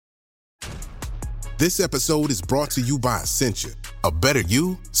This episode is brought to you by Essentia. A better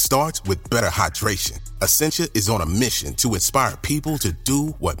you starts with better hydration. Essentia is on a mission to inspire people to do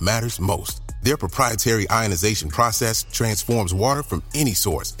what matters most. Their proprietary ionization process transforms water from any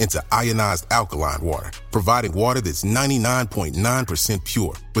source into ionized alkaline water, providing water that's 99.9%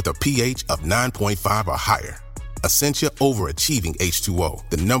 pure with a pH of 9.5 or higher. Essentia overachieving H2O,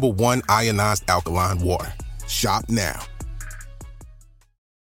 the #1 ionized alkaline water. Shop now.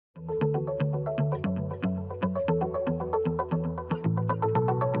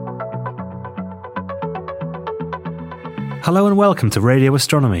 Hello and welcome to Radio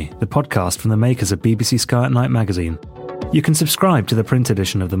Astronomy, the podcast from the makers of BBC Sky at Night magazine. You can subscribe to the print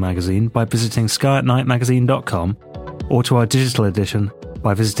edition of the magazine by visiting skyatnightmagazine.com or to our digital edition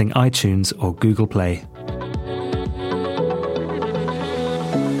by visiting iTunes or Google Play.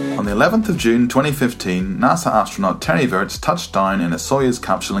 On the 11th of June 2015, NASA astronaut Terry Virts touched down in a Soyuz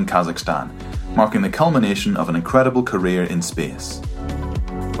capsule in Kazakhstan, marking the culmination of an incredible career in space.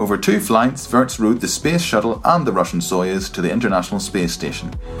 Over 2 flights, Virts rode the Space Shuttle and the Russian Soyuz to the International Space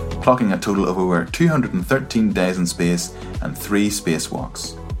Station, clocking a total of over 213 days in space and 3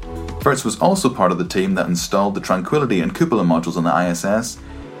 spacewalks. Virts was also part of the team that installed the Tranquility and Cupola modules on the ISS,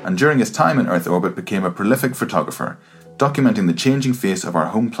 and during his time in Earth orbit became a prolific photographer, documenting the changing face of our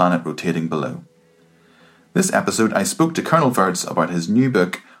home planet rotating below. This episode I spoke to Colonel Virts about his new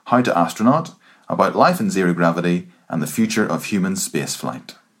book, How to Astronaut, about life in zero gravity and the future of human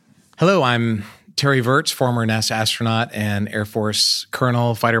spaceflight. Hello, I'm Terry Virts, former NASA astronaut and Air Force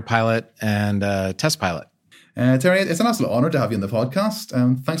colonel, fighter pilot, and test pilot. Terry, it's an absolute honor to have you on the podcast.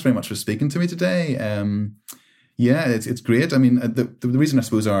 Thanks very much for speaking to me today. It's great. I mean, the reason I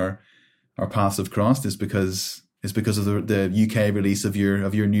suppose our paths have crossed is because of the UK release of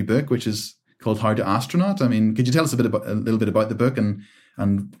your new book, which is called How to Astronaut. I mean, could you tell us a little bit about the book and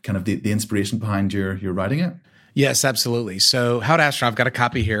kind of the inspiration behind your writing it? Yes, absolutely. So How to Astronaut, I've got a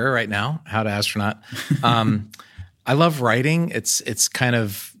copy here right now, How to Astronaut. I love writing. It's kind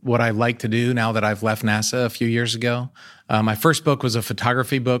of what I like to do now that I've left NASA a few years ago. My first book was a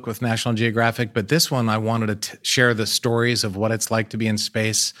photography book with National Geographic, but this one I wanted to share the stories of what it's like to be in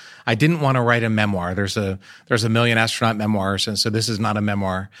space. I didn't want to write a memoir. There's a million astronaut memoirs, and so this is not a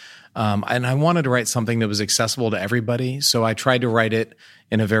memoir. And I wanted to write something that was accessible to everybody. So I tried to write it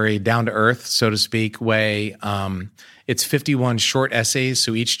in a very down-to-earth, so to speak, way. It's 51 short essays.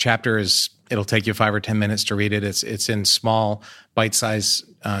 So each chapter it'll take you 5 or 10 minutes to read it. It's in small, bite-sized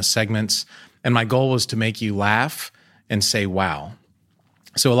segments. And my goal was to make you laugh and say, wow.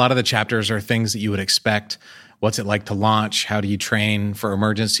 So a lot of the chapters are things that you would expect. What's it like to launch? How do you train for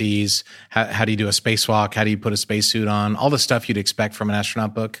emergencies? How do you do a spacewalk? How do you put a spacesuit on? All the stuff you'd expect from an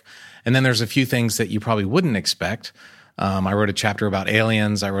astronaut book. And then there's a few things that you probably wouldn't expect. I wrote a chapter about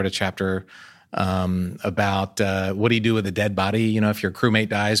aliens. I wrote a chapter about what do you do with a dead body? You know, if your crewmate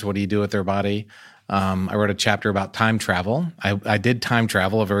dies, what do you do with their body? I wrote a chapter about time travel. I did time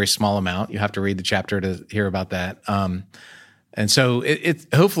travel, a very small amount. You have to read the chapter to hear about that. And so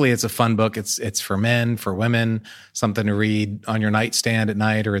hopefully it's a fun book. It's for men, for women, something to read on your nightstand at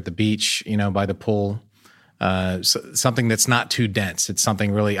night or at the beach, you know, by the pool. Something that's not too dense. It's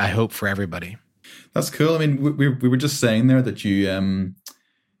something really, I hope, for everybody. That's cool. I mean, we were just saying there that you,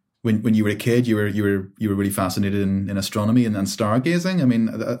 when you were a kid, you were really fascinated in astronomy and stargazing. I mean,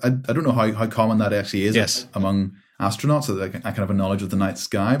 I don't know how common that actually is among astronauts. So I kind of have a knowledge of the night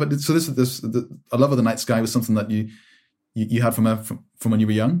sky. But so a love of the night sky was something that you had from when you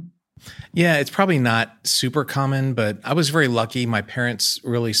were young? Yeah, it's probably not super common, but I was very lucky. My parents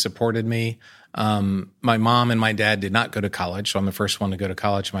really supported me. My mom and my dad did not go to college, so I'm the first one to go to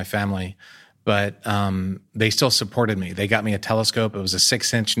college in my family. But they still supported me. They got me a telescope. It was a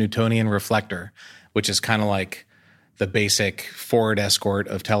 6-inch Newtonian reflector, which is kind of like the basic forward escort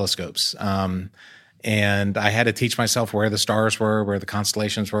of telescopes. And I had to teach myself where the stars were, where the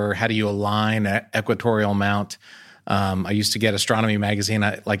constellations were, how do you align an equatorial mount. I used to get Astronomy Magazine.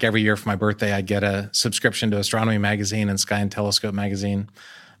 Like every year for my birthday, I'd get a subscription to Astronomy Magazine and Sky and Telescope Magazine.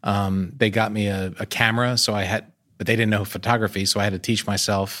 They got me a camera, but they didn't know photography, so I had to teach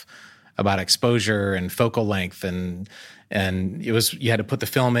myself about exposure and focal length, and you had to put the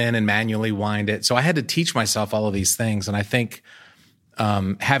film in and manually wind it. So I had to teach myself all of these things, and I think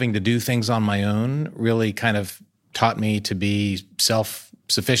having to do things on my own really kind of taught me to be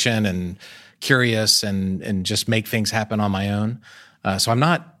self-sufficient and curious and just make things happen on my own. So I'm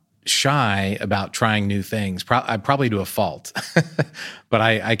not shy about trying new things. I probably do a fault, but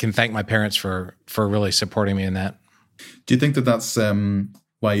I can thank my parents for really supporting me in that. Do you think that that's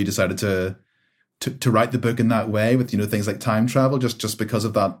why you decided to to write the book in that way with, things like time travel, just because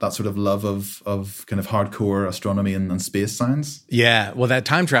of that sort of love of kind of hardcore astronomy and space science? Yeah, well, that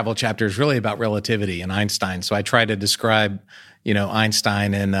time travel chapter is really about relativity and Einstein. So I try to describe,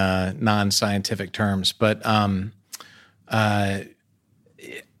 Einstein in non-scientific terms. But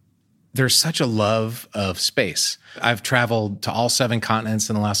there's such a love of space. I've traveled to all 7 continents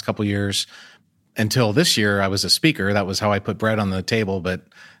in the last couple of years. Until this year, I was a speaker. That was how I put bread on the table. But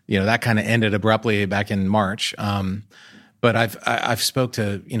that kind of ended abruptly back in March. But I've spoke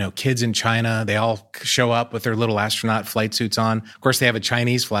to kids in China. They all show up with their little astronaut flight suits on. Of course, they have a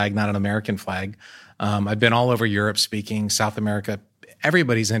Chinese flag, not an American flag. I've been all over Europe speaking, South America.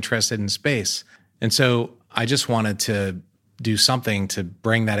 Everybody's interested in space, and so I just wanted to do something to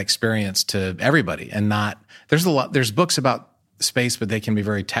bring that experience to everybody. And there's books about space, but they can be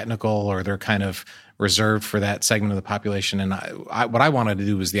very technical, or they're kind of reserved for that segment of the population. And what I wanted to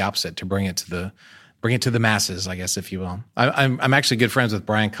do was the opposite, to bring it to the masses, I guess, if you will. I'm actually good friends with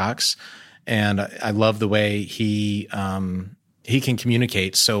Brian Cox, and I love the way he can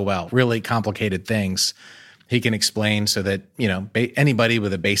communicate so well. Really complicated things he can explain so that anybody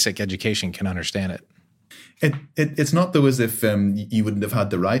with a basic education can understand it. It's not though as if you wouldn't have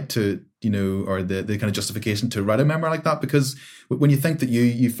had the right to, or the kind of justification to write a memoir like that, because when you think that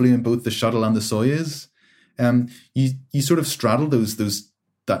you flew in both the shuttle and the Soyuz, you sort of straddled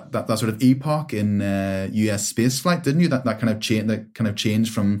that sort of epoch in U.S. spaceflight, didn't you? That kind of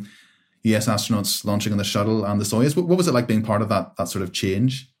change from U.S. astronauts launching on the shuttle and the Soyuz. What was it like being part of that sort of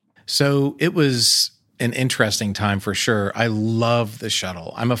change? So it was an interesting time for sure. I love the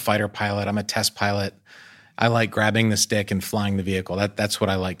shuttle. I'm a fighter pilot. I'm a test pilot. I like grabbing the stick and flying the vehicle. That's what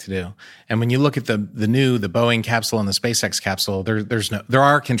I like to do. And when you look at the Boeing capsule and the SpaceX capsule, there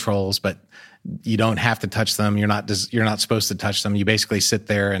are controls, but you don't have to touch them. You're not supposed to touch them. You basically sit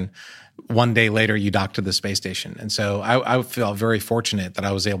there, and one day later you dock to the space station. And so I felt very fortunate that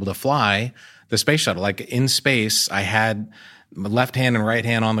I was able to fly the space shuttle. Like in space, I had my left hand and right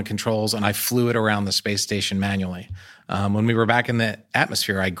hand on the controls, and I flew it around the space station manually. When we were back in the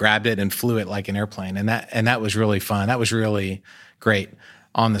atmosphere, I grabbed it and flew it like an airplane, and that was really fun. That was really great.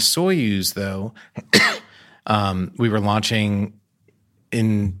 On the Soyuz, though, we were launching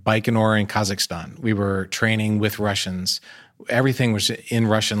in Baikonur in Kazakhstan. We were training with Russians. Everything was in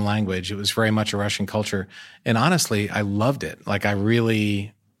Russian language. It was very much a Russian culture, and honestly, I loved it. Like I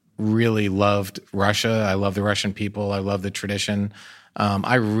really, really loved Russia. I love the Russian people. I love the tradition.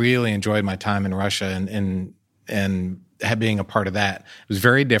 I really enjoyed my time in Russia and being a part of that. It was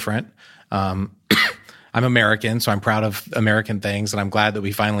very different. I'm American, so I'm proud of American things, and I'm glad that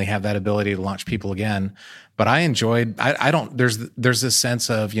we finally have that ability to launch people again. But I enjoyed, there's this sense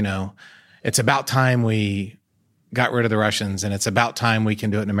of, it's about time we got rid of the Russians, and it's about time we can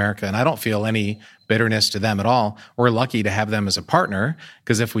do it in America. And I don't feel any bitterness to them at all. We're lucky to have them as a partner,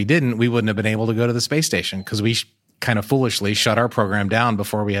 because if we didn't, we wouldn't have been able to go to the space station, because we kind of foolishly shut our program down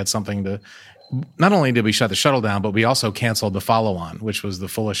before we had something to. Not only did we shut the shuttle down, but we also canceled the follow-on, which was the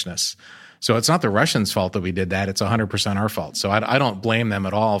foolishness. So it's not the Russians' fault that we did that. It's 100% our fault. So I don't blame them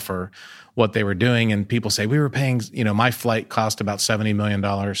at all for what they were doing. And people say, we were paying, my flight cost about $70 million,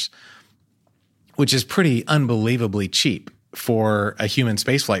 which is pretty unbelievably cheap for a human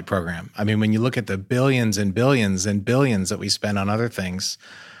spaceflight program. I mean, when you look at the billions and billions and billions that we spend on other things,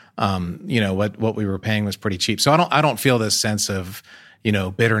 what we were paying was pretty cheap. So I don't feel this sense of,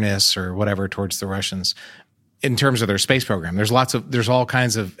 bitterness or whatever towards the Russians in terms of their space program. There's all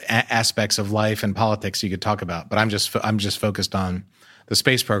kinds of aspects of life and politics you could talk about, but I'm just focused on the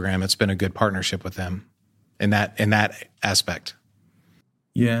space program. It's been a good partnership with them in that aspect.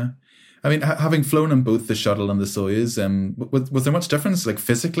 Yeah. I mean, having flown on both the shuttle and the Soyuz, was there much difference, like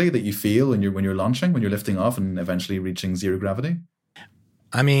physically, that you feel when you're launching, when you're lifting off and eventually reaching zero gravity?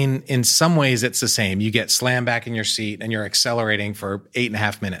 I mean, in some ways it's the same. You get slammed back in your seat and you're accelerating for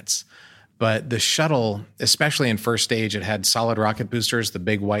 8.5 minutes. But the shuttle, especially in first stage, it had solid rocket boosters, the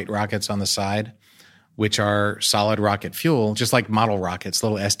big white rockets on the side, which are solid rocket fuel, just like model rockets,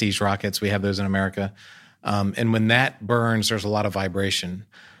 little Estes rockets. We have those in America. And when that burns, there's a lot of vibration.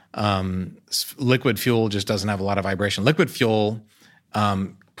 Liquid fuel just doesn't have a lot of vibration. Liquid fuel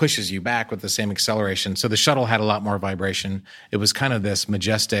pushes you back with the same acceleration. So the shuttle had a lot more vibration. It was kind of this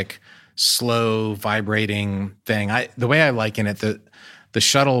majestic, slow, vibrating thing. The way I liken it, the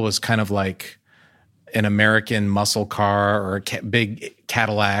shuttle was kind of like an American muscle car or a big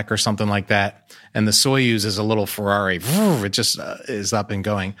Cadillac or something like that. And the Soyuz is a little Ferrari. It just is up and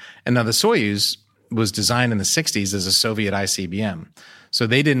going. And now the Soyuz was designed in the 60s as a Soviet ICBM. So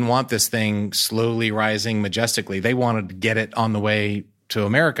they didn't want this thing slowly rising majestically. They wanted to get it on the way to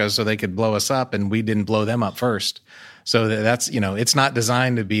America so they could blow us up, and we didn't blow them up first. So that's, it's not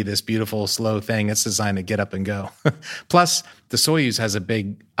designed to be this beautiful, slow thing. It's designed to get up and go. Plus, the Soyuz has a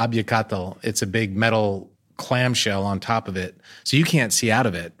big obyvyatel. It's a big metal clamshell on top of it. So you can't see out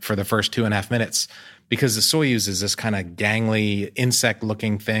of it for the first 2.5 minutes because the Soyuz is this kind of gangly,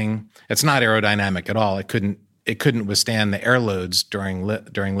 insect-looking thing. It's not aerodynamic at all. It couldn't withstand the air loads during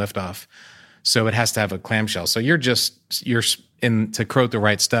liftoff. So it has to have a clamshell. So you're to quote the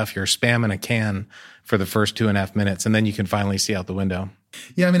right stuff, you're spamming a can for the first 2.5 minutes, and then you can finally see out the window.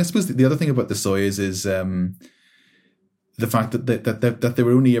 Yeah, I mean, I suppose the other thing about the Soyuz is the fact that they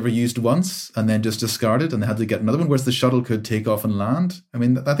were only ever used once and then just discarded, and they had to get another one, whereas the shuttle could take off and land. I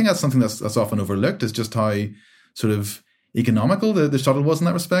mean, I think that's something that's often overlooked, is just how sort of economical the shuttle was in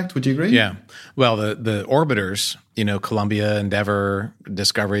that respect. Would you agree? Yeah. Well, the orbiters, Columbia, Endeavour,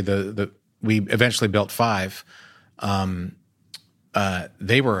 Discovery, we eventually built 5.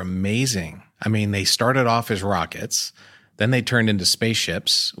 They were amazing. I mean, they started off as rockets, then they turned into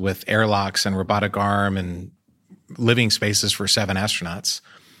spaceships with airlocks and robotic arm and living spaces for 7 astronauts.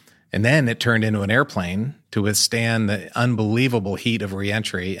 And then it turned into an airplane to withstand the unbelievable heat of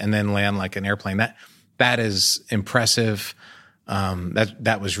reentry and then land like an airplane. That is impressive.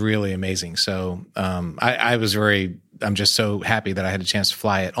 That was really amazing. So I'm just so happy that I had a chance to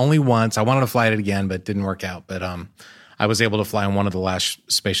fly it. Only once. I wanted to fly it again, but it didn't work out. But I was able to fly on one of the last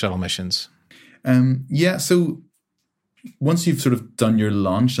space shuttle missions. Yeah. So once you've sort of done your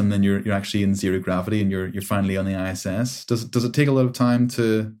launch and then you're actually in zero gravity and you're finally on the ISS, does it take a lot of time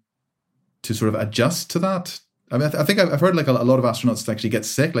to sort of adjust to that? I mean, I think I've heard like a lot of astronauts actually get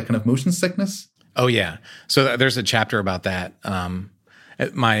sick, like kind of motion sickness. Oh yeah. So there's a chapter about that.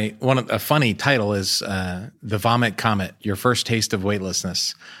 A funny title is The Vomit Comet, Your First Taste of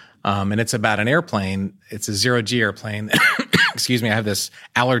Weightlessness. And it's about an airplane. It's a zero-G airplane. Excuse me, I have this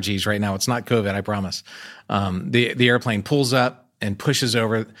allergies right now. It's not COVID, I promise. The airplane pulls up and pushes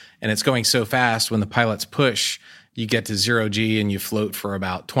over, and it's going so fast when the pilots push, you get to 0G and you float for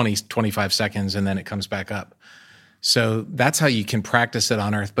about 25 seconds, and then it comes back up. So that's how you can practice it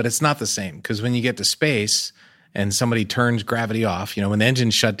on Earth, but it's not the same because when you get to space and somebody turns gravity off, when the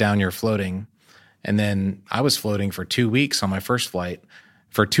engines shut down, you're floating. And then I was floating for 2 weeks on my first flight,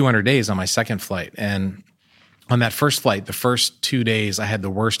 for 200 days on my second flight. And on that first flight, the first 2 days, I had the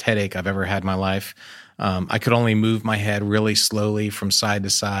worst headache I've ever had in my life. I could only move my head really slowly from side to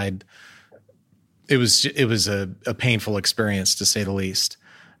side. It was a painful experience, to say the least.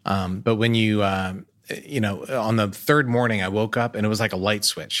 But when on the third morning, I woke up and it was like a light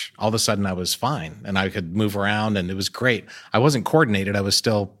switch. All of a sudden, I was fine and I could move around and it was great. I wasn't coordinated. I was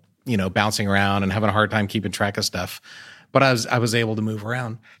still, bouncing around and having a hard time keeping track of stuff. But I was able to move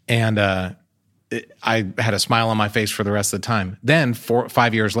around, and I had a smile on my face for the rest of the time. Then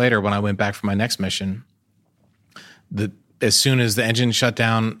 5 years later, when I went back for my next mission, as soon as the engine shut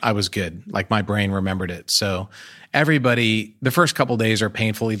down, I was good. Like my brain remembered it. So everybody, the first couple of days are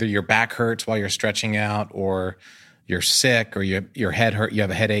painful. Either your back hurts while you're stretching out, or you're sick, or your head hurt. You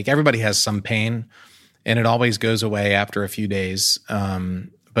have a headache. Everybody has some pain, and it always goes away after a few days.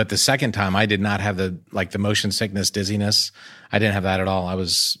 But the second time, I did not have the motion sickness, dizziness. I didn't have that at all. I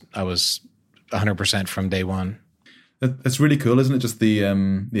was 100% from day one. That's really cool, isn't it? Just the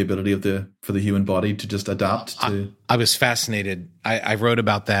ability for the human body to just adapt to. I was fascinated. I wrote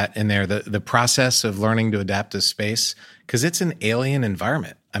about that in there. The process of learning to adapt to space, because it's an alien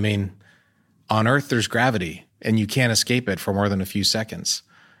environment. I mean, on Earth there's gravity, and you can't escape it for more than a few seconds.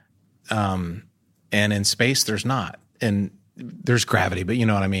 And in space there's not. And there's gravity, but you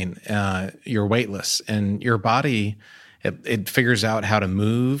know what I mean? You're weightless, and your body, it figures out how to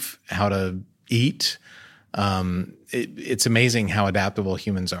move, how to eat. It's amazing how adaptable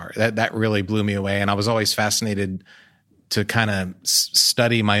humans are. That really blew me away. And I was always fascinated to kind of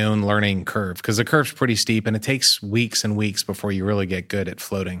study my own learning curve, because the curve's pretty steep and it takes weeks and weeks before you really get good at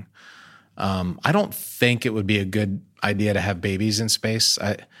floating. I don't think it would be a good idea to have babies in space.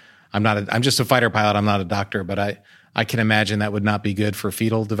 I'm just a fighter pilot. I'm not a doctor, but I can imagine that would not be good for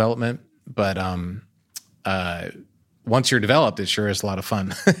fetal development. But once you're developed, it sure is a lot of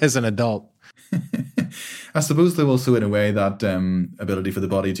fun as an adult. I suppose, though, also in a way that ability for the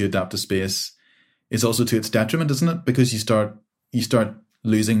body to adapt to space is also to its detriment, isn't it? Because you start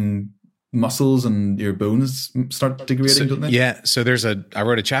losing muscles and your bones start degrading, don't they? Yeah. So I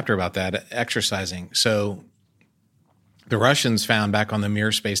wrote a chapter about that, exercising. So the Russians found back on the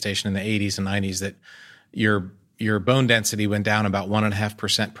Mir space station in the 80s and 90s that your bone density went down about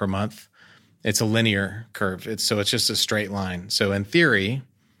 1.5% per month. It's a linear curve. It's just a straight line. So in theory,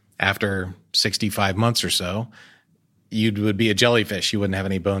 after 65 months or so, you would be a jellyfish. You wouldn't have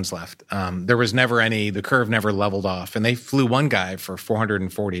any bones left. There was never the curve never leveled off. And they flew one guy for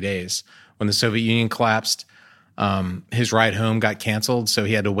 440 days. When the Soviet Union collapsed, his ride home got canceled, so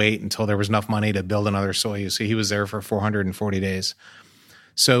he had to wait until there was enough money to build another Soyuz. So he was there for 440 days.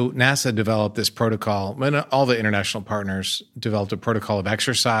 So NASA developed this protocol, and all the international partners developed a protocol of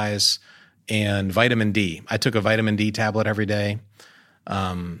exercise and vitamin D. I took a vitamin D tablet every day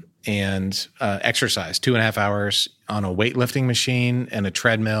and exercise 2.5 hours on a weightlifting machine and a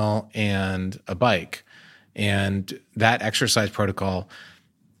treadmill and a bike. And that exercise protocol,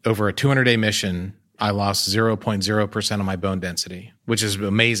 over a 200-day mission, I lost 0.0% of my bone density, which is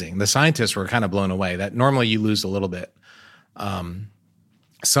amazing. The scientists were kind of blown away that normally you lose a little bit.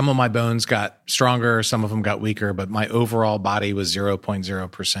 Some of my bones got stronger, some of them got weaker, but my overall body was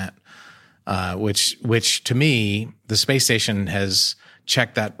 0.0%, which to me, the space station has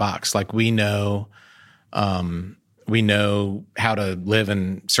checked that box. Like we know how to live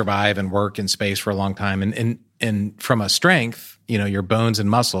and survive and work in space for a long time. And from a strength, your bones and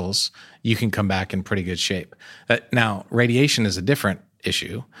muscles, you can come back in pretty good shape. Now, radiation is a different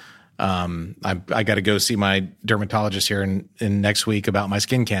issue. I got to go see my dermatologist here in next week about my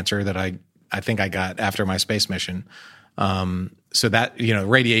skin cancer that I think I got after my space mission. So that,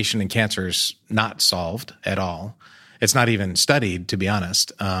 radiation and cancer is not solved at all. It's not even studied, to be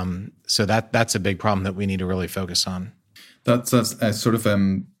honest. So that's a big problem that we need to really focus on. That's sort of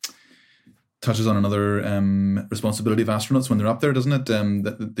touches on another responsibility of astronauts when they're up there, doesn't it?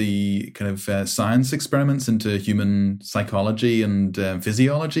 The kind of science experiments into human psychology and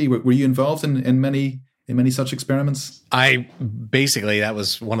physiology. Were you involved in many such experiments? That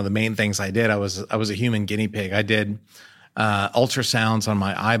was one of the main things I did. I was a human guinea pig. I did ultrasounds on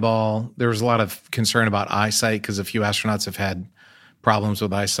my eyeball. There was a lot of concern about eyesight because a few astronauts have had problems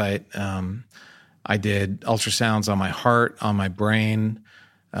with eyesight. I did ultrasounds on my heart, on my brain,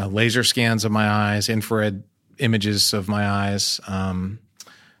 laser scans of my eyes, infrared images of my eyes.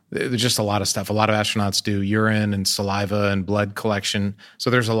 There's just a lot of stuff. A lot of astronauts do urine and saliva and blood collection. So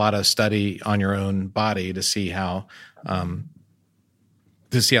there's a lot of study on your own body to see how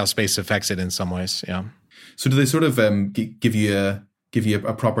space affects it in some ways. Yeah. So do they sort of give you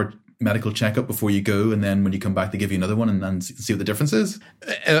a proper medical checkup before you go, and then when you come back, they give you another one and see what the difference is?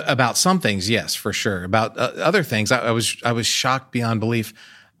 About some things, yes, for sure. About other things, I was shocked beyond belief.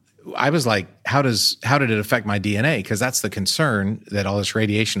 I was like, how did it affect my DNA? Because that's the concern, that all this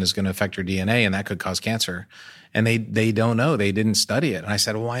radiation is going to affect your DNA and that could cause cancer. And they don't know. They didn't study it. And I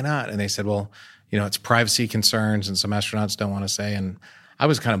said, well, why not? And they said, well, it's privacy concerns and some astronauts don't want to say. And I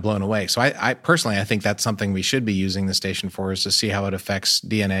was kind of blown away. So I personally, I think that's something we should be using the station for, is to see how it affects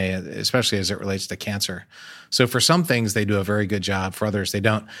DNA, especially as it relates to cancer. So for some things, they do a very good job. For others, they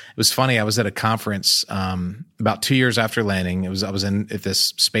don't. It was funny. I was at a conference about 2 years after landing. I was at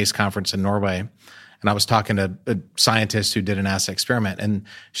this space conference in Norway, and I was talking to a scientist who did a NASA experiment, and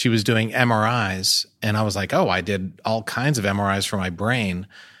she was doing MRIs. And I was like, oh, I did all kinds of MRIs for my brain,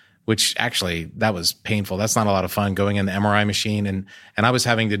 which actually, that was painful. That's not a lot of fun, going in the MRI machine. And I was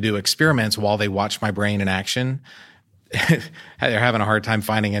having to do experiments while they watched my brain in action. They're having a hard time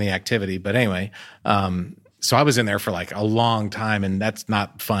finding any activity. But anyway, so I was in there for like a long time, and that's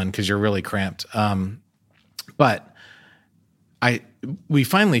not fun because you're really cramped. But we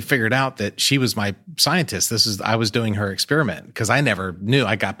finally figured out that she was my scientist. I was doing her experiment because I never knew.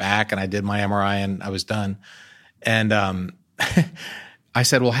 I got back and I did my MRI and I was done. And I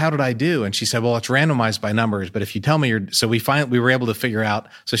said, well, how did I do? And she said, well, it's randomized by numbers, but if you tell me so we were able to figure out.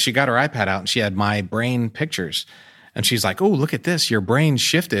 So she got her iPad out and she had my brain pictures, and she's like, oh, look at this. Your brain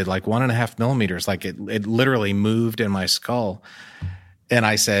shifted like 1.5 millimeters. Like it literally moved in my skull. And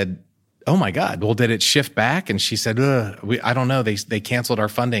I said, oh my God, well, did it shift back? And she said, I don't know. They canceled our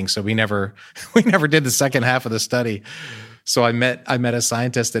funding. So we never did the second half of the study. So I met a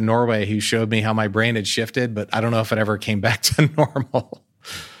scientist in Norway who showed me how my brain had shifted, but I don't know if it ever came back to normal.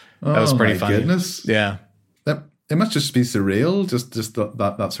 That was pretty funny. Goodness. Yeah. It must just be surreal. Just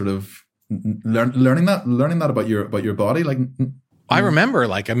that sort of learning that about your body. Like, I remember,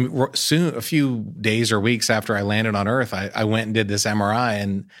 soon, a few days or weeks after I landed on Earth, I went and did this MRI,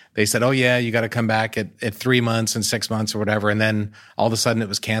 and they said, oh yeah, you got to come back at 3 months and 6 months or whatever. And then all of a sudden it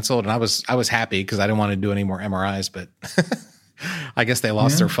was canceled, and I was happy because I didn't want to do any more MRIs, but I guess they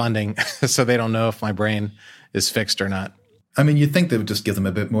lost their funding, so they don't know if my brain is fixed or not. I mean, you'd think they would just give them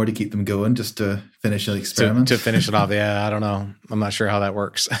a bit more to keep them going, just to finish the experiment. To finish it off, yeah, I don't know. I'm not sure how that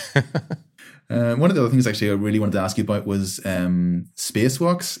works. One of the other things actually I really wanted to ask you about was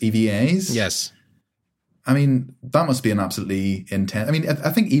spacewalks, EVAs. Yes. I mean, that must be an absolutely intense. I mean, I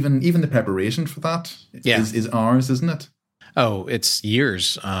think even the preparation for that is hours, isn't it? Oh, it's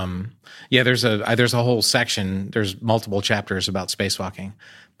years. There's a whole section. There's multiple chapters about spacewalking,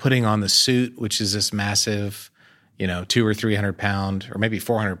 putting on the suit, which is this massive, 200 or 300 pound, or maybe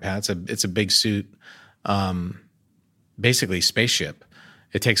 400 pounds. It's a big suit, basically spaceship.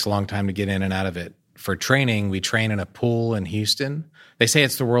 It takes a long time to get in and out of it. For training, we train in a pool in Houston. They say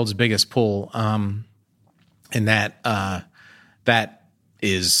it's the world's biggest pool. And that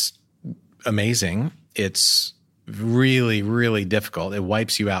is amazing. It's really, really difficult. It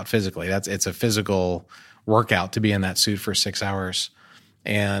wipes you out physically. It's a physical workout to be in that suit for 6 hours.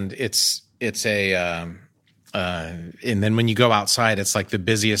 And and then when you go outside, it's like the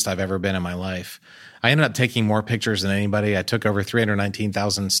busiest I've ever been in my life. I ended up taking more pictures than anybody. I took over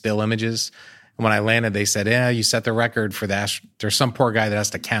 319,000 still images. And when I landed, they said, you set the record for that. There's some poor guy that has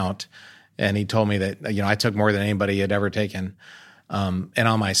to count. And he told me that, I took more than anybody had ever taken. And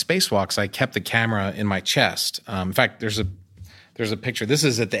on my spacewalks, I kept the camera in my chest. In fact, there's a picture. This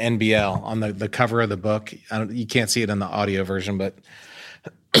is at the NBL on the cover of the book. You can't see it in the audio version, but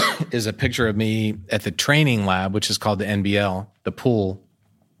is a picture of me at the training lab, which is called the NBL, the pool.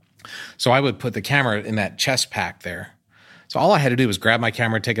 So I would put the camera in that chest pack there. So all I had to do was grab my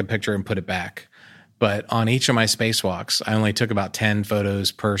camera, take a picture, and put it back. But on each of my spacewalks, I only took about 10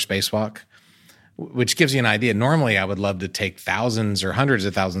 photos per spacewalk, which gives you an idea. Normally, I would love to take thousands or hundreds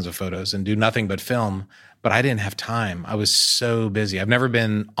of thousands of photos and do nothing but film, but I didn't have time. I was so busy. I've never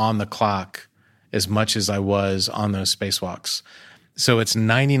been on the clock as much as I was on those spacewalks. So it's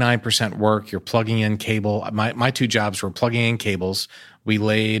 99% work. You're plugging in cable. My two jobs were plugging in cables. We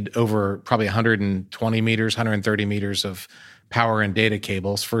laid over probably 120 meters, 130 meters of power and data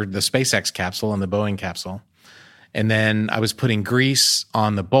cables for the SpaceX capsule and the Boeing capsule. And then I was putting grease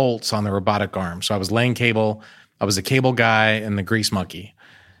on the bolts on the robotic arm. So I was laying cable. I was the cable guy and the grease monkey.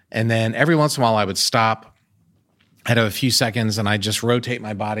 And then every once in a while I would stop. I'd have a few seconds and I'd just rotate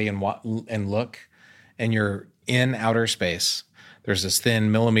my body and look. And you're in outer space. There's this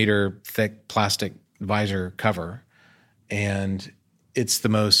thin millimeter thick plastic visor cover. And it's the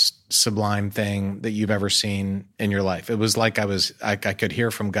most sublime thing that you've ever seen in your life. It was like I could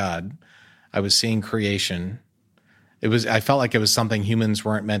hear from God. I was seeing creation. I felt like it was something humans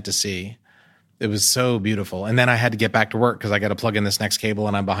weren't meant to see. It was so beautiful. And then I had to get back to work because I got to plug in this next cable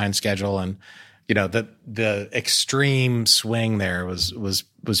and I'm behind schedule. And, the extreme swing there was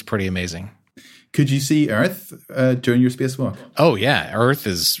pretty amazing. Could you see Earth during your spacewalk? Oh yeah. Earth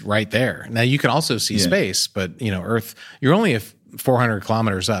is right there. Now you can also see space, but Earth, you're only 400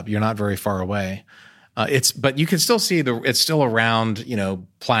 kilometers up. You're not very far away. But you can still see it's still a round,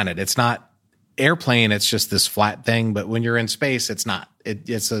 planet. It's not airplane. It's just this flat thing. But when you're in space, it's not.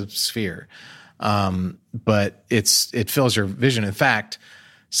 It's a sphere. But it fills your vision. In fact,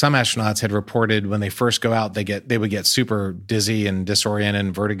 some astronauts had reported when they first go out, they would get super dizzy and disoriented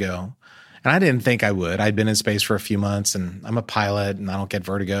and vertigo. And I didn't think I would. I'd been in space for a few months and I'm a pilot and I don't get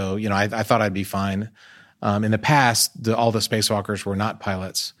vertigo. I thought I'd be fine. In the past, all the spacewalkers were not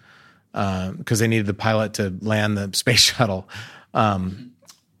pilots because they needed the pilot to land the space shuttle.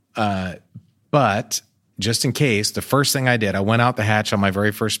 But just in case, the first thing I did, I went out the hatch on my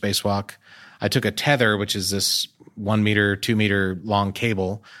very first spacewalk. I took a tether, which is this 1 meter, 2 meter long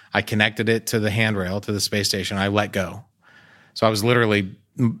cable. I connected it to the handrail to the space station. I let go. So I was literally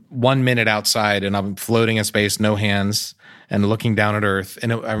 1 minute outside and I'm floating in space, no hands, and looking down at Earth.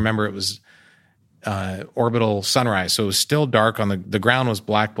 And I remember it was orbital sunrise. So it was still dark on the ground was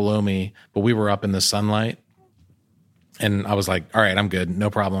black below me, but we were up in the sunlight. And I was like, all right, I'm good. No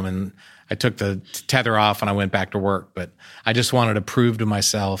problem. And I took the tether off and I went back to work. But I just wanted to prove to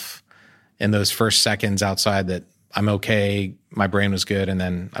myself in those first seconds outside that I'm okay. My brain was good. And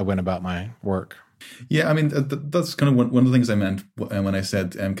then I went about my work. Yeah, I mean, that's kind of one of the things I meant when I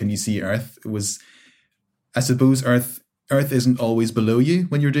said, can you see Earth? It was, I suppose Earth isn't always below you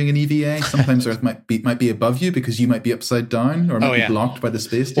when you're doing an EVA. Sometimes Earth might be above you because you might be upside down or might be blocked by the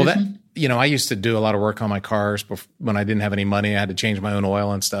space station. Well, I used to do a lot of work on my cars when I didn't have any money. I had to change my own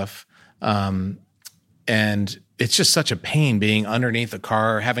oil and stuff. And it's just such a pain being underneath a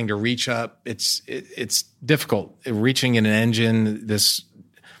car, having to reach up. It's difficult reaching in an engine, this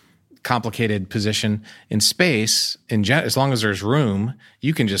complicated position in space. As long as there's room,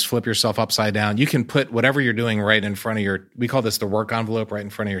 you can just flip yourself upside down. You can put whatever you're doing right in front of we call this the work envelope, right in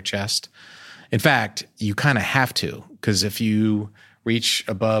front of your chest. In fact, you kind of have to, because if you reach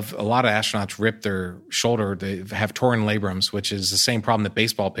above, a lot of astronauts rip their shoulder. They have torn labrums, which is the same problem that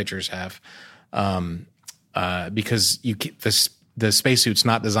baseball pitchers have. Because the spacesuit's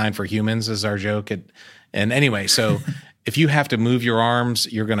not designed for humans, is our joke. And anyway, so if you have to move your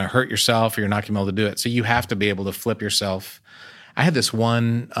arms, you're going to hurt yourself, or you're not going to be able to do it. So you have to be able to flip yourself. I had this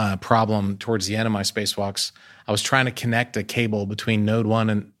one problem towards the end of my spacewalks. I was trying to connect a cable between node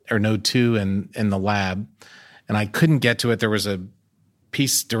 1 or node 2 in the lab, and I couldn't get to it. There was a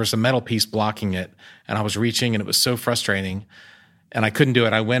metal piece blocking it, and I was reaching, and it was so frustrating, and I couldn't do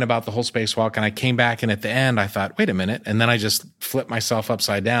it. I went about the whole spacewalk, and I came back, and at the end, I thought, wait a minute, and then I just flipped myself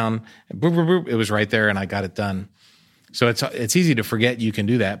upside down, and boop, boop, boop, it was right there, and I got it done. So it's easy to forget you can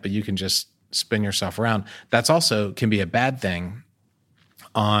do that, but you can just spin yourself around. That's also can be a bad thing.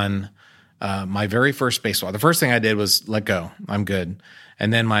 On my very first spacewalk, the first thing I did was let go. I'm good.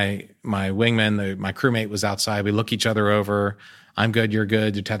 And then my wingman, my crewmate was outside. We look each other over. I'm good. You're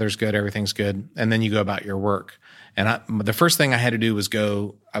good. Your tether's good. Everything's good. And then you go about your work. And the first thing I had to do was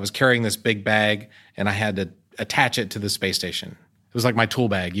I was carrying this big bag, and I had to attach it to the space station. It was like my tool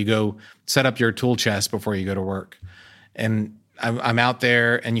bag. You go set up your tool chest before you go to work. And I'm out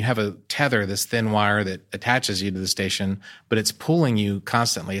there, and you have a tether, this thin wire that attaches you to the station, but it's pulling you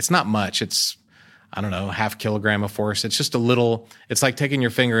constantly. It's not much. It's, I don't know, 0.5 kilogram of force. It's just a little, it's like taking your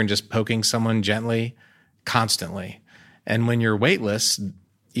finger and just poking someone gently, constantly. And when you're weightless,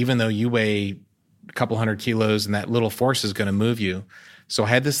 even though you weigh a couple 100 kilos, and that little force is going to move you. So I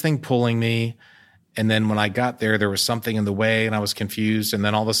had this thing pulling me. And then when I got there was something in the way, and I was confused. And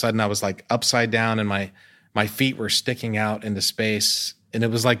then all of a sudden I was like upside down, and my feet were sticking out into space, and it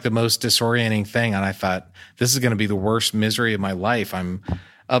was like the most disorienting thing. And I thought, this is going to be the worst misery of my life. I'm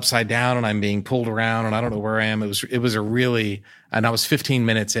upside down, and I'm being pulled around, and I don't know where I am. It was and I was 15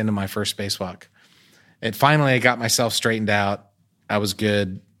 minutes into my first spacewalk. And finally I got myself straightened out. I was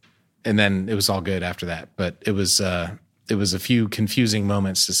good. And then it was all good after that. But it was a few confusing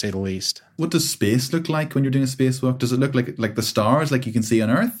moments, to say the least. What does space look like when you're doing a spacewalk? Does it look like the stars, like you can see on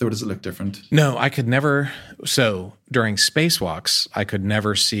Earth, or does it look different? No, I could never. So during spacewalks, I could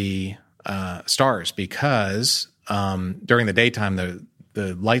never see stars, because during the daytime,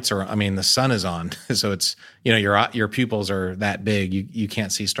 the lights are, the sun is on. So it's, your pupils are that big. You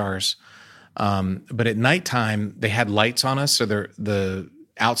can't see stars. But at nighttime, they had lights on us. So the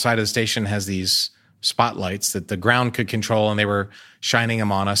outside of the station has these spotlights that the ground could control, and they were shining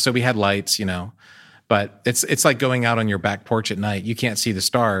them on us. So we had lights, but it's like going out on your back porch at night. You can't see the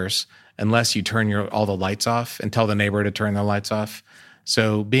stars unless you turn all the lights off and tell the neighbor to turn their lights off.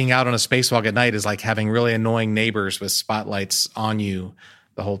 So being out on a spacewalk at night is like having really annoying neighbors with spotlights on you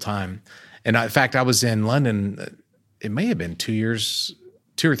the whole time. And in fact, I was in London, it may have been 2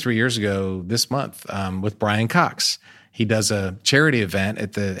 or 3 years ago this month, with Brian Cox. He does a charity event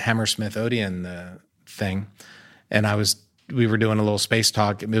at the Hammersmith Odeon thing. And we were doing a little space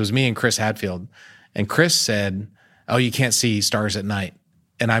talk. It was me and Chris Hadfield. And Chris said, oh, you can't see stars at night.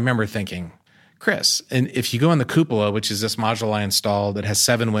 And I remember thinking, Chris, and if you go in the cupola, which is this module I installed that has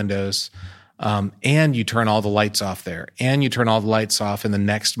 7 windows, and you turn all the lights off there, and you turn all the lights off in the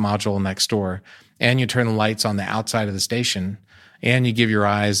next module next door, and you turn the lights on the outside of the station, and you give your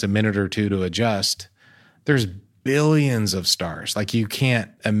eyes a minute or two to adjust, there's billions of stars. Like, you can't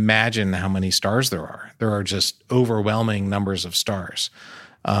imagine how many stars there are. There are just overwhelming numbers of stars.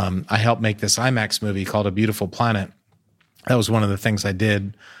 I helped make this IMAX movie called A Beautiful Planet. That was one of the things I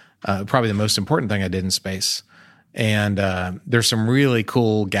did, probably the most important thing I did in space. And there's some really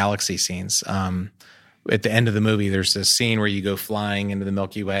cool galaxy scenes. At the end of the movie, there's this scene where you go flying into the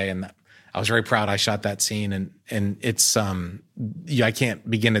Milky Way, and I was very proud I shot that scene. And it's I can't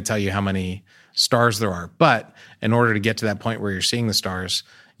begin to tell you how many stars there are. But in order to get to that point where you're seeing the stars,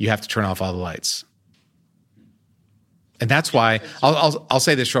 you have to turn off all the lights. And that's why I'll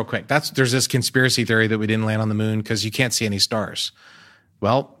say this real quick. There's this conspiracy theory that we didn't land on the moon because you can't see any stars.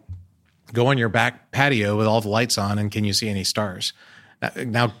 Well, go on your back patio with all the lights on, and can you see any stars?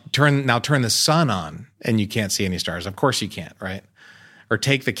 Now turn the sun on, and you can't see any stars. Of course you can't, right? Or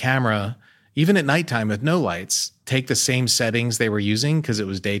take the camera, even at nighttime with no lights, take the same settings they were using because it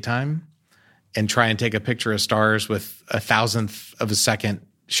was daytime, and try and take a picture of stars with 1,000th of a second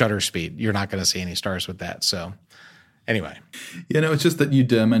shutter speed. You're not going to see any stars with that. So anyway. Yeah, no, it's just that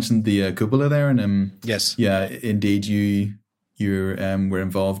you'd mentioned the cupola there. And yes. Yeah, indeed, you were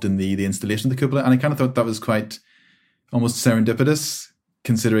involved in the installation of the cupola. And I kind of thought that was quite almost serendipitous,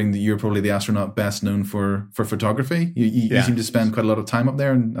 considering that you're probably the astronaut best known for photography. You seem to spend quite a lot of time up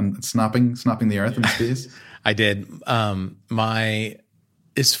there and snapping the Earth in space. I did.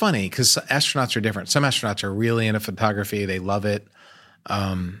 It's funny because astronauts are different. Some astronauts are really into photography. They love it.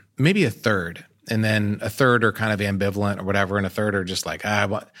 Maybe a third. And then a third are kind of ambivalent or whatever. And a third are just like,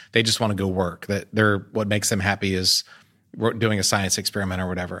 they just want to go work. What makes them happy is doing a science experiment or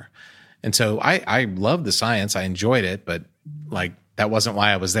whatever. And so I loved the science. I enjoyed it, but like that wasn't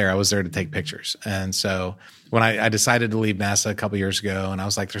why I was there. I was there to take pictures. And so when I decided to leave NASA a couple years ago, and I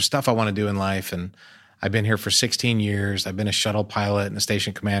was like, there's stuff I want to do in life. And I've been here for 16 years. I've been a shuttle pilot and a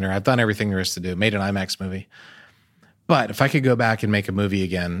station commander. I've done everything there is to do, made an IMAX movie. But if I could go back and make a movie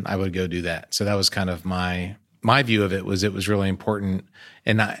again, I would go do that. So that was kind of my view of it was really important.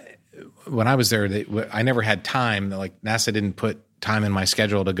 And when I was there, I never had time. Like NASA didn't put time in my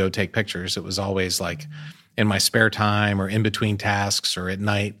schedule to go take pictures. It was always like in my spare time or in between tasks or at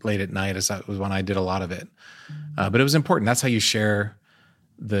night, late at night. That was when I did a lot of it. But it was important. That's how you share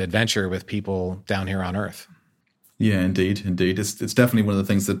the adventure with people down here on Earth. Yeah, indeed. It's definitely one of the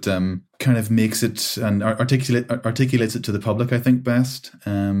things that kind of makes it and articulates it to the public, I think, best.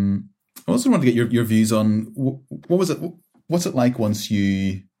 I also want to get your views on what's it like once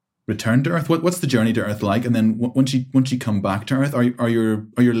you return to Earth? What's the journey to Earth like? And then once you come back to Earth, are your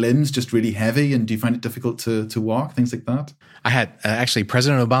limbs just really heavy, and do you find it difficult to walk? Things like that. I had actually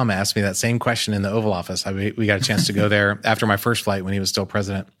President Obama asked me that same question in the Oval Office. We got a chance to go there after my first flight when he was still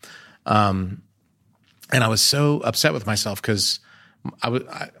president. And I was so upset with myself because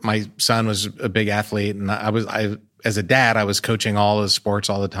my son was a big athlete, and I as a dad, I was coaching all the sports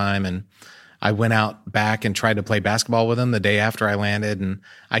all the time, and I went out back and tried to play basketball with him the day after I landed, and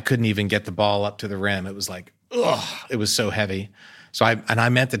I couldn't even get the ball up to the rim. It was like, ugh, it was so heavy. So I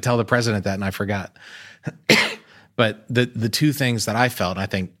meant to tell the president that, and I forgot. But the two things that I felt, and I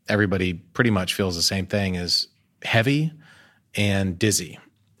think everybody pretty much feels the same thing, is heavy and dizzy.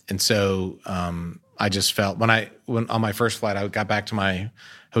 And so I just felt when on my first flight, I got back to my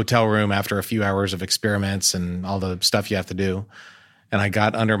hotel room after a few hours of experiments and all the stuff you have to do. And I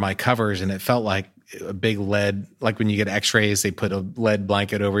got under my covers, and it felt like a big lead, like when you get x-rays, they put a lead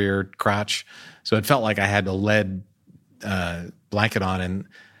blanket over your crotch. So it felt like I had a lead blanket on. And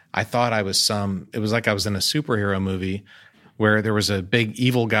I thought it was like I was in a superhero movie where there was a big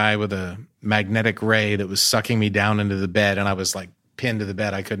evil guy with a magnetic ray that was sucking me down into the bed. And I was like pinned to the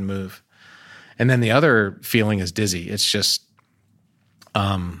bed. I couldn't move. And then the other feeling is dizzy. It's just,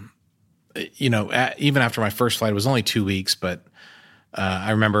 even after my first flight, it was only 2 weeks, but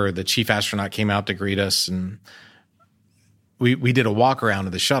I remember the chief astronaut came out to greet us, and we did a walk around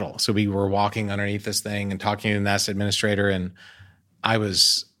of the shuttle. So we were walking underneath this thing and talking to the NASA administrator, and I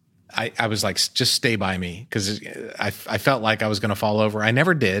was like, just stay by me, because I felt like I was going to fall over. I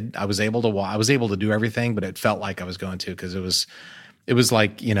never did. I was able to walk. I was able to do everything, but it felt like I was going to, because it was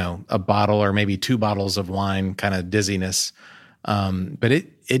like, a bottle or maybe 2 bottles of wine kind of dizziness. But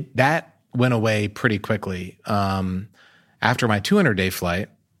that went away pretty quickly. After my 200-day flight,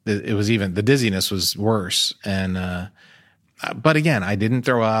 it was even, the dizziness was worse. And, but again, I didn't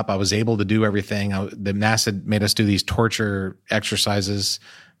throw up. I was able to do everything. The NASA made us do these torture exercises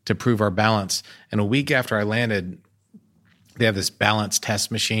to prove our balance. And a week after I landed, they have this balance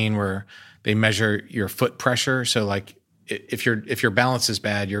test machine where they measure your foot pressure. So like if your balance is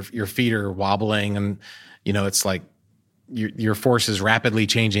bad, your feet are wobbling, and, it's like your force is rapidly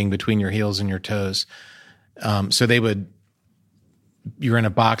changing between your heels and your toes. So you're in a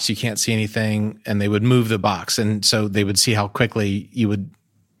box, you can't see anything, and they would move the box. And so they would see how quickly you would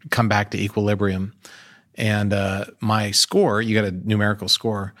come back to equilibrium. And my score, you got a numerical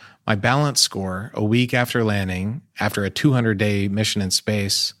score, my balance score a week after landing, after a 200-day mission in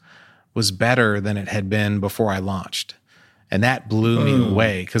space, was better than it had been before I launched. And that blew me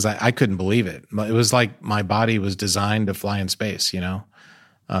away, because I couldn't believe it. It was like my body was designed to fly in space, no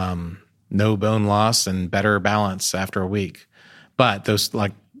bone loss and better balance after a week. But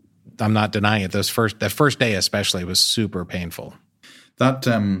I'm not denying it. That first day especially was super painful. That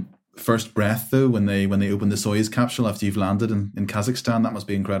first breath, though, when they opened the Soyuz capsule after you've landed in Kazakhstan, that must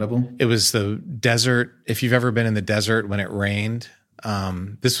be incredible. It was the desert. If you've ever been in the desert when it rained,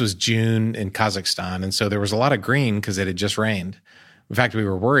 this was June in Kazakhstan, and so there was a lot of green because it had just rained. In fact, we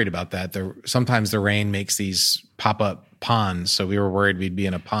were worried about that. Sometimes the rain makes these pop-up ponds, so we were worried we'd be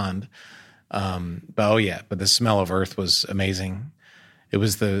in a pond. But the smell of Earth was amazing. It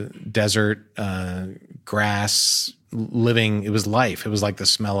was the desert, grass, living. It was life. It was like the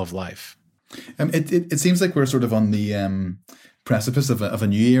smell of life. It seems like we're sort of on the precipice of a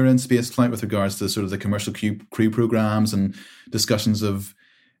new era in spaceflight with regards to sort of the commercial crew programs and discussions of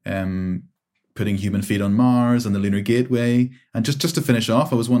putting human feet on Mars and the Lunar Gateway. And just to finish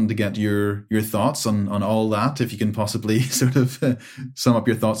off, I was wanting to get your thoughts on all that, if you can possibly sort of sum up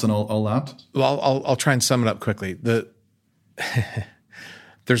your thoughts on all that. Well, I'll try and sum it up quickly.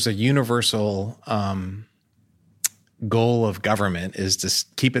 There's a universal goal of government is to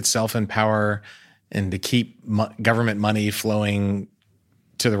keep itself in power and to keep government money flowing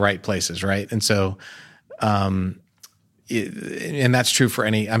to the right places, right? And so, and that's true for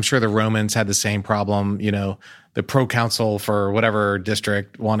I'm sure the Romans had the same problem. The proconsul for whatever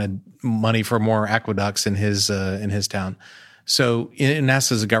district wanted money for more aqueducts in his town. So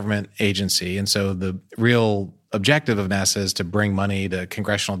NASA is a government agency, and so the real objective of NASA is to bring money to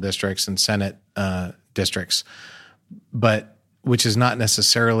congressional districts and Senate districts, but which is not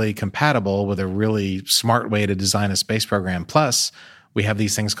necessarily compatible with a really smart way to design a space program. Plus, we have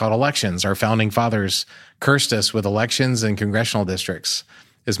these things called elections. Our founding fathers cursed us with elections and congressional districts,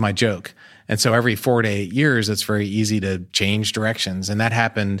 is my joke. And so every 4 to 8 years, it's very easy to change directions. And that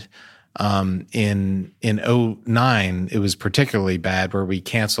happened in 2009. It was particularly bad, where we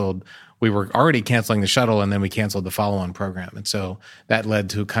were already canceling the shuttle, and then we canceled the follow-on program. And so that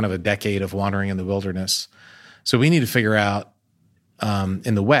led to kind of a decade of wandering in the wilderness. So we need to figure out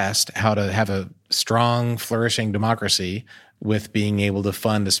in the West how to have a strong, flourishing democracy with being able to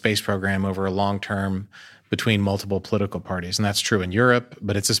fund a space program over a long term between multiple political parties. And that's true in Europe,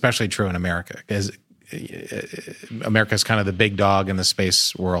 but it's especially true in America, because America is kind of the big dog in the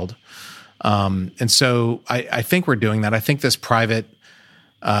space world. And so I think we're doing that. I think this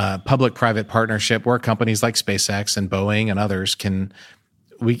public-private partnership, where companies like SpaceX and Boeing and others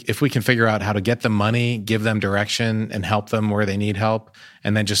if we can figure out how to get them money, give them direction, and help them where they need help,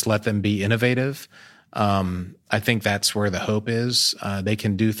 and then just let them be innovative, I think that's where the hope is. They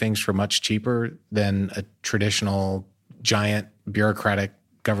can do things for much cheaper than a traditional giant bureaucratic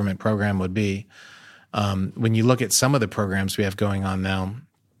government program would be. When you look at some of the programs we have going on now,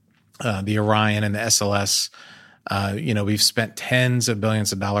 the Orion and the SLS, we've spent tens of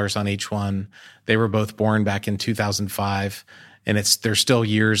billions of dollars on each one. They were both born back in 2005. And they're still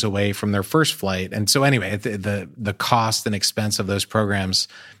years away from their first flight. And so anyway, the cost and expense of those programs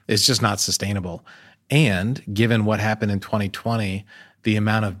is just not sustainable. And given what happened in 2020, the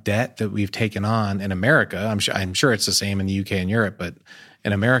amount of debt that we've taken on in America, I'm sure it's the same in the UK and Europe, but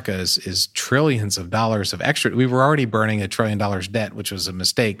in America is trillions of dollars of extra. We were already burning $1 trillion debt, which was a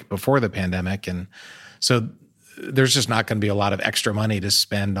mistake before the pandemic. And so there's just not going to be a lot of extra money to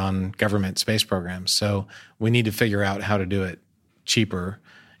spend on government space programs. So we need to figure out how to do it cheaper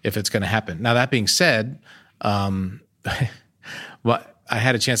if it's going to happen. Now, that being said, well, I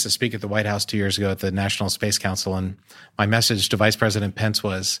had a chance to speak at the White House 2 years ago at the National Space Council, and my message to Vice President Pence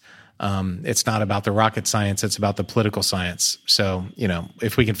was, it's not about the rocket science, it's about the political science. So,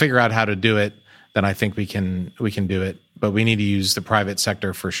 if we can figure out how to do it, then I think we can do it, but we need to use the private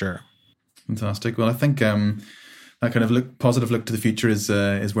sector for sure. Fantastic. Well, I think that kind of positive look to the future is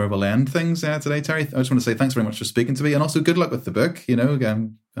where we'll end things today, Terry. I just want to say thanks very much for speaking to me, and also good luck with the book. And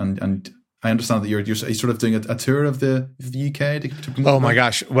I understand that you're sort of doing a tour of the UK. Oh my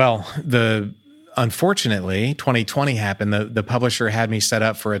gosh! Well, unfortunately, 2020 happened. The publisher had me set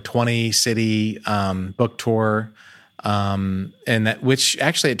up for a 20-city book tour, and which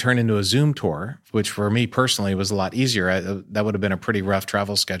actually it turned into a Zoom tour, which for me personally was a lot easier. That would have been a pretty rough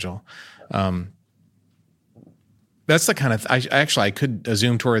travel schedule. That's the kind of a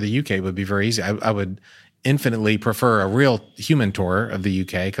Zoom tour of the UK would be very easy. I would infinitely prefer a real human tour of the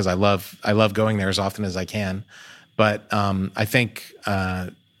UK because I love going there as often as I can. But I think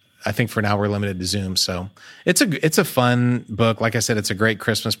for now we're limited to Zoom. So it's a fun book. Like I said, it's a great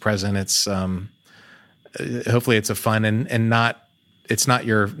Christmas present. It's hopefully it's a fun and not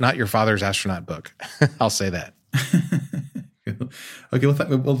your father's astronaut book. I'll say that. Okay,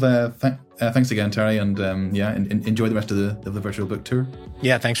 thanks again, Terry, and enjoy the rest of the virtual book tour.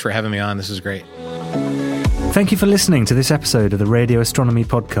 Yeah, thanks for having me on. This is great. Thank you for listening to this episode of the Radio Astronomy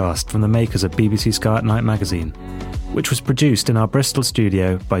podcast from the makers of BBC Sky at Night magazine, which was produced in our Bristol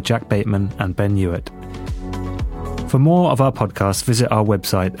studio by Jack Bateman and Ben Hewitt. For more of our podcasts, visit our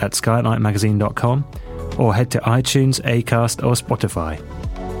website at skyatnightmagazine.com or head to iTunes, Acast or Spotify.